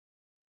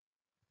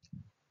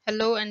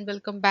Hello and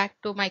welcome back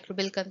to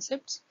Microbial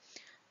Concepts.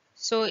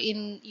 So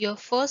in your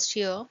first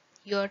year,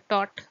 you are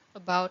taught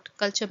about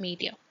culture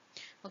media.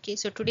 Okay,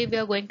 so today we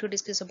are going to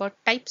discuss about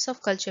types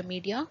of culture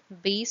media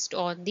based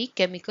on the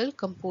chemical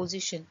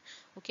composition.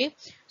 Okay,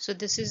 so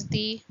this is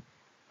the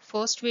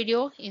first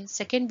video. In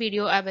second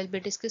video, I will be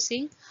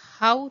discussing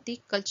how the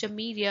culture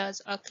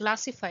medias are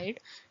classified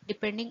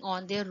depending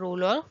on their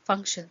role or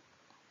function.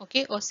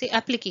 Okay, or say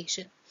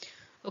application.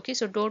 Okay,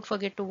 so don't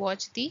forget to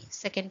watch the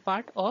second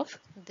part of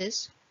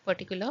this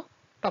particular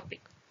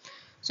topic.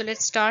 So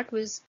let's start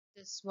with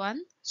this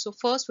one. So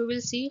first we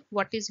will see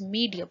what is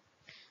medium.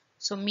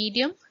 So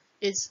medium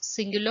is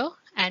singular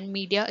and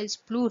media is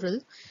plural,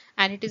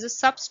 and it is a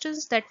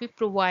substance that we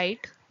provide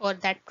or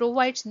that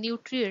provides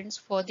nutrients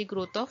for the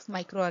growth of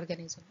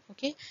microorganism.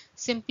 Okay,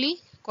 simply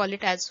call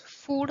it as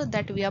food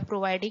that we are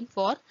providing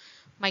for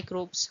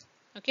microbes.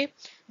 Okay,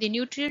 the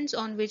nutrients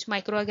on which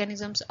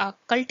microorganisms are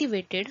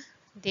cultivated,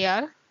 they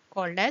are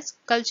called as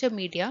culture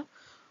media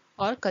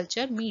or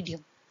culture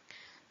medium.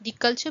 The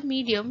culture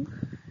medium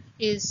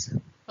is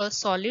a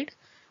solid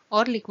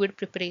or liquid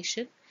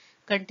preparation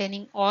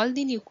containing all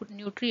the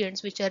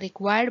nutrients which are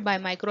required by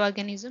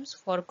microorganisms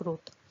for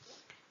growth.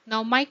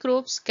 Now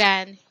microbes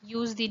can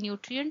use the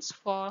nutrients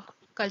for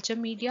culture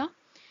media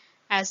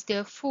as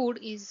their food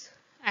is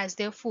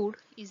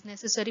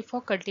necessary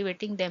for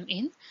cultivating them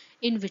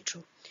in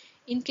vitro.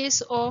 In case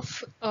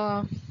of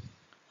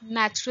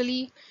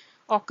naturally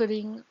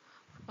occurring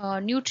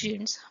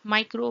nutrients,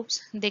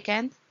 microbes, they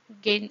can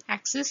gain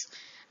access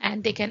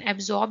and they can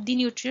absorb the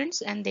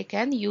nutrients and they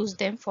can use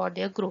them for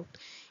their growth.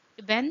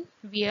 When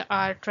we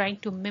are trying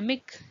to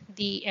mimic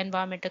the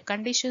environmental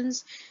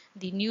conditions,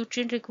 the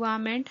nutrient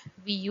requirement,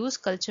 we use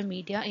culture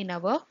media in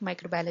our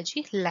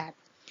microbiology lab.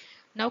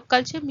 Now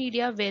culture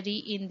media vary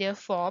in their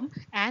form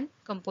and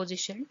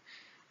composition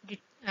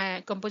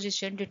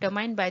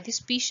determined by the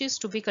species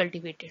to be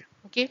cultivated.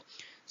 Okay,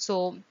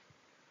 so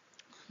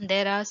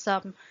there are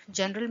some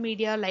general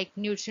media like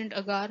nutrient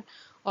agar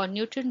or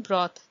nutrient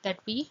broth that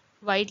we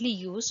widely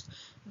use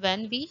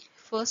when we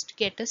first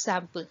get a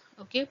sample.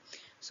 Okay,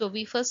 so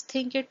we first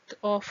think it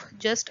of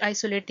just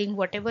isolating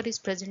whatever is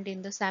present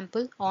in the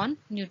sample on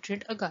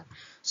nutrient agar.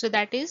 So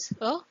that is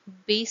a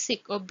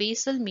basic or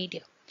basal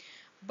media.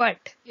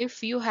 But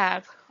if you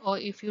have or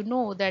if you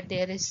know that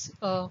there is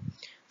a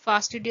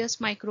fastidious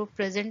microbe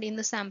present in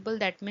the sample,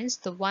 that means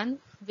the one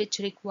which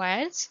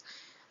requires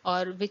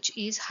or which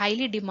is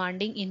highly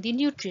demanding in the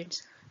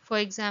nutrients. For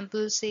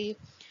example, say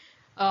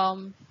a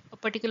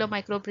particular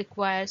microbe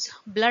requires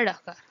blood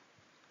agar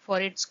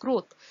for its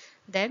growth,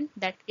 then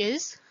that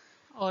is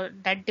or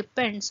that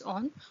depends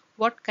on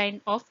what kind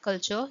of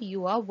culture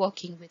you are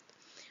working with.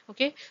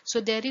 Okay,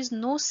 so there is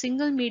no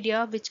single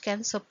media which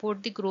can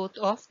support the growth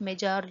of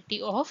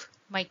majority of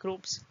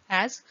microbes,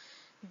 as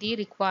the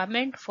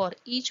requirement for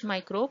each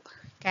microbe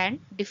can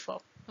differ.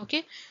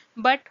 Okay,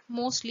 but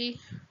mostly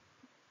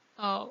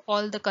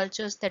all the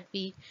cultures that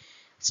we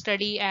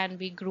study and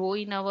we grow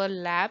in our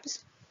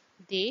labs,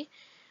 they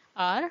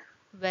are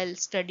well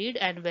studied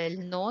and well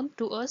known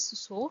to us,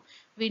 so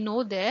we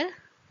know their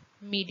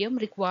medium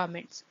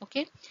requirements.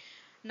 Okay,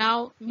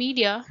 now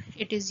media,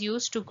 it is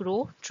used to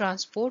grow,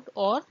 transport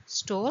or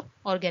store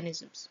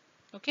organisms.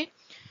 Okay,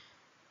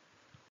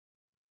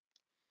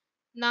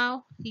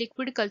 now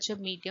liquid culture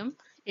medium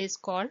is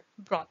called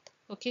broth.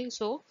 Okay,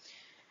 so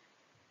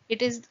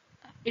it is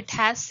it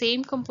has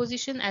same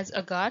composition as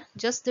agar,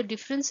 just the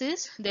difference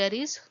is there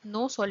is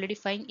no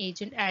solidifying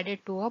agent added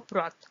to a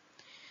broth.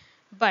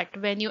 But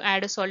when you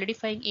add a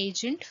solidifying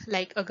agent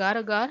like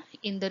agar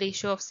in the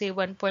ratio of say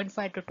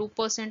 1.5 to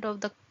 2%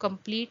 of the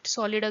complete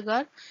solid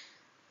agar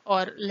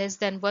or less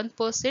than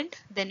 1%,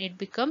 then it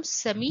becomes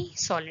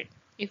semi-solid.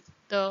 If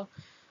the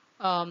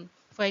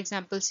for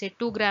example say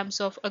 2 grams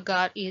of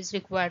agar is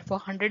required for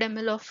 100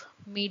 ml of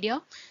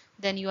media,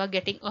 then you are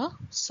getting a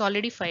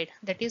solidified,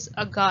 that is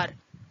agar.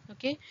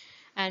 Okay,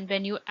 and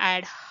when you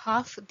add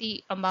half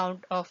the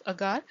amount of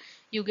agar,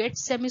 you get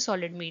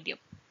semi-solid medium.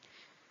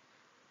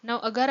 Now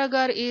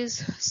agar-agar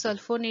is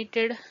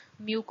sulfonated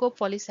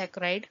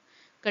mucopolysaccharide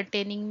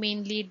containing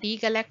mainly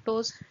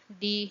D-galactose,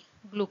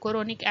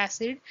 D-glucuronic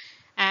acid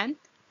and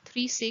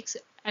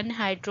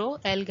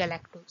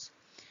 3,6-anhydro-L-galactose.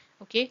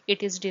 Okay,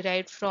 it is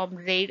derived from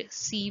red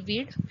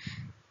seaweed,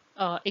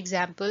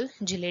 example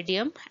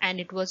Giladium, and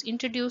it was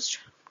introduced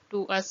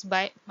to us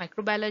by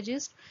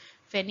microbiologist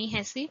Fanny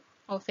Hesse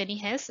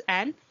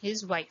and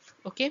his wife.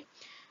 Okay,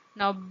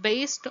 now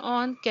based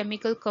on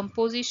chemical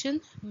composition,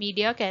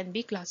 media can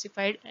be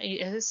classified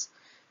as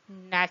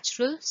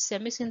natural,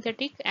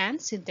 semi-synthetic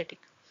and synthetic.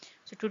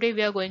 So today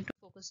we are going to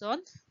focus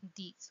on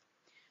these.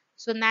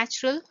 So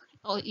natural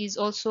is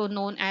also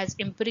known as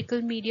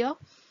empirical media.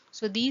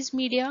 So these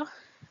media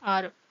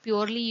are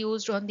purely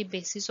used on the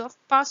basis of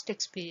past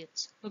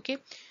experience. Okay,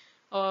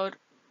 or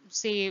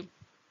say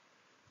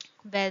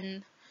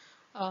when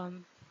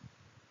um,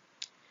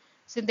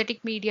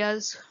 synthetic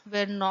medias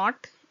were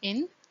not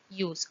in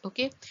use.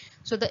 Okay,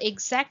 so the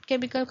exact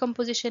chemical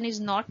composition is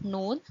not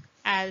known,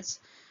 as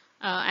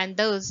and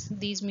thus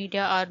these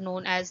media are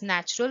known as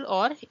natural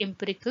or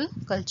empirical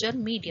culture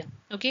media.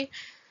 Okay,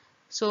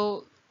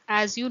 so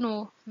as you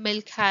know,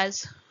 milk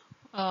has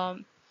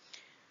um,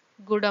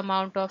 good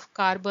amount of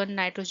carbon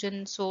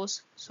nitrogen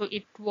source, so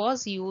it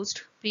was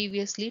used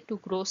previously to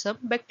grow some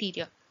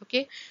bacteria.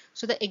 Okay,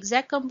 so the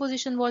exact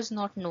composition was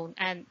not known,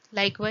 and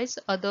likewise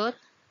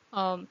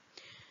um,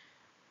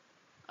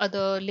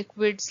 other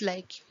liquids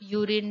like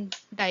urine,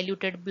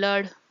 diluted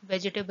blood,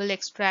 vegetable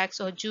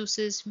extracts or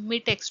juices,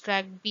 meat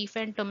extract, beef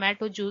and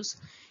tomato juice,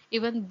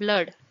 even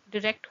blood,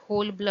 direct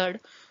whole blood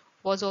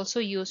was also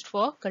used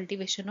for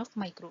cultivation of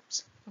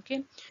microbes.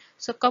 Okay,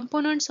 so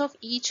components of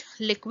each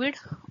liquid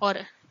or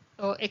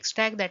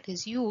extract that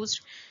is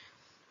used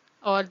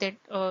or that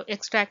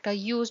extract are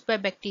used by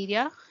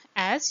bacteria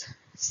as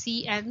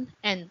C and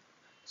N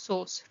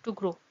source to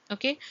grow.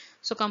 Okay,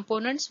 so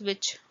components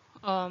which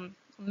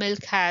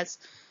milk has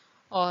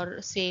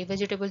or say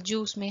vegetable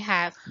juice may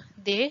have,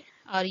 they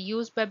are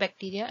used by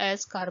bacteria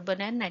as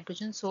carbon and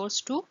nitrogen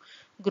source to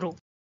grow.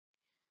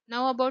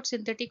 Now about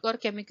synthetic or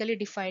chemically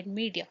defined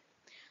media.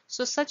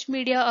 So such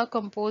media are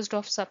composed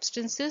of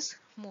substances,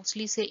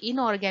 mostly say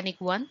inorganic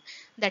one,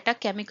 that are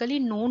chemically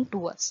known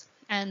to us,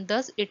 and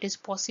thus it is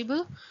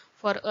possible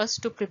for us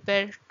to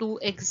prepare two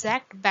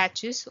exact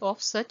batches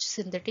of such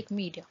synthetic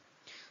media.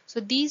 So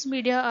these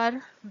media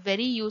are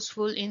very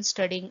useful in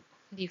studying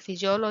the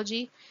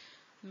physiology,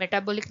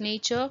 metabolic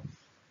nature,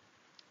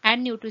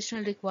 and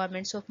nutritional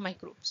requirements of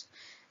microbes.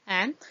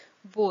 And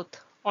both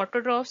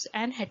autotrophs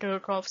and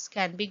heterotrophs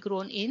can be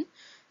grown in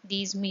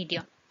these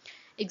media.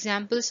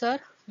 Examples are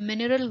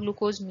mineral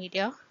glucose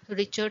media,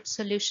 Richard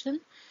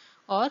solution,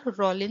 or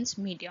Rollins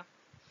media.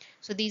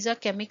 So these are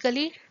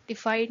chemically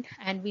defined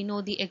and we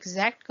know the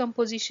exact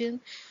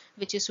composition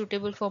which is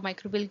suitable for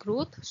microbial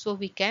growth, so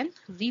we can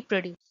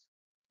reproduce.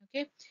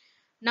 Okay.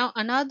 Now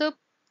another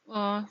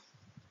uh,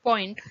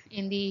 point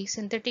in the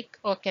synthetic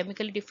or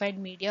chemically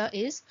defined media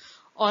is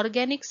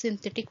organic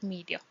synthetic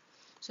media.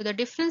 So the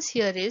difference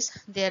here is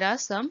there are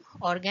some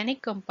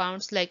organic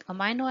compounds like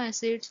amino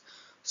acids,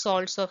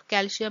 salts of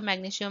calcium,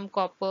 magnesium,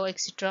 copper,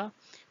 etc.,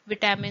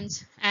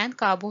 vitamins and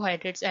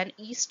carbohydrates and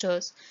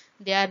esters.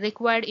 They are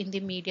required in the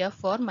media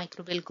for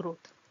microbial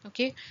growth.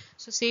 Okay,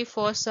 so say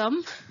for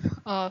some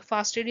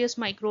fastidious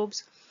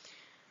microbes,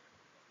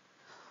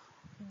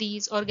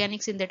 these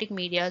organic synthetic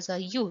medias are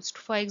used.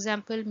 For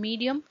example,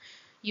 medium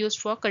used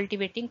for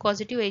cultivating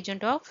causative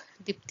agent of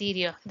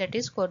diphtheria, that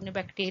is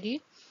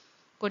Corynebacterium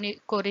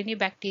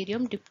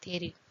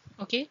diphtheriae.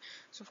 Okay,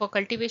 so for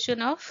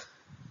cultivation of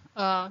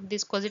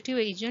this causative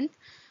agent,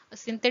 a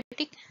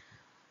synthetic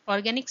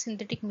organic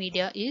synthetic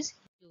media is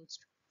used.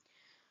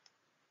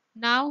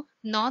 Now,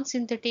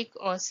 non-synthetic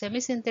or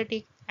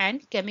semi-synthetic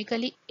and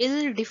chemically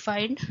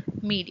ill-defined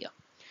media.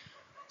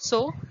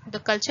 So the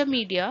culture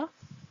media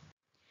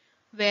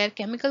where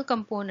chemical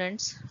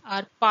components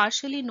are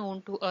partially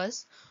known to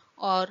us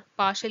or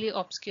partially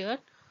obscure,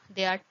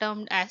 they are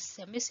termed as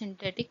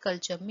semi-synthetic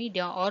culture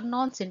media or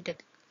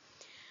non-synthetic.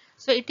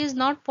 So it is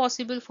not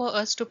possible for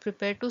us to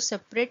prepare two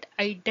separate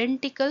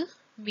identical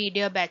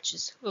media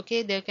batches.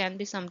 Okay, there can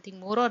be something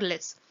more or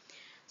less.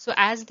 So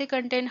as they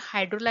contain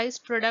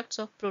hydrolyzed products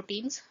of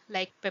proteins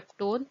like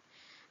peptone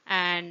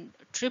and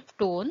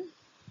tryptone,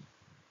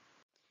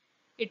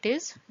 it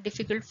is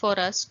difficult for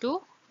us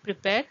to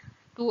prepare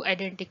two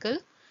identical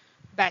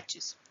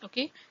batches.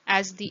 Okay,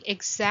 as the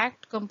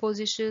exact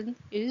composition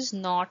is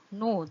not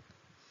known.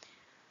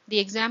 The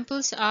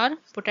examples are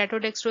potato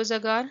dextrose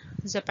agar,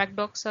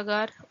 zapacdox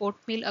agar,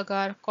 oatmeal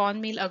agar,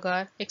 cornmeal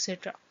agar,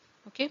 etc.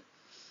 Okay,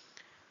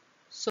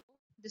 so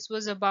this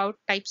was about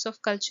types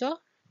of culture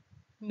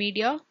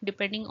media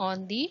depending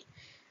on the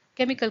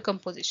chemical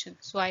composition.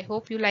 So I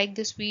hope you like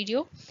this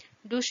video.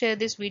 Do share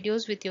these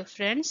videos with your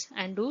friends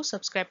and do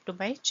subscribe to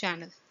my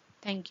channel.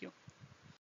 Thank you.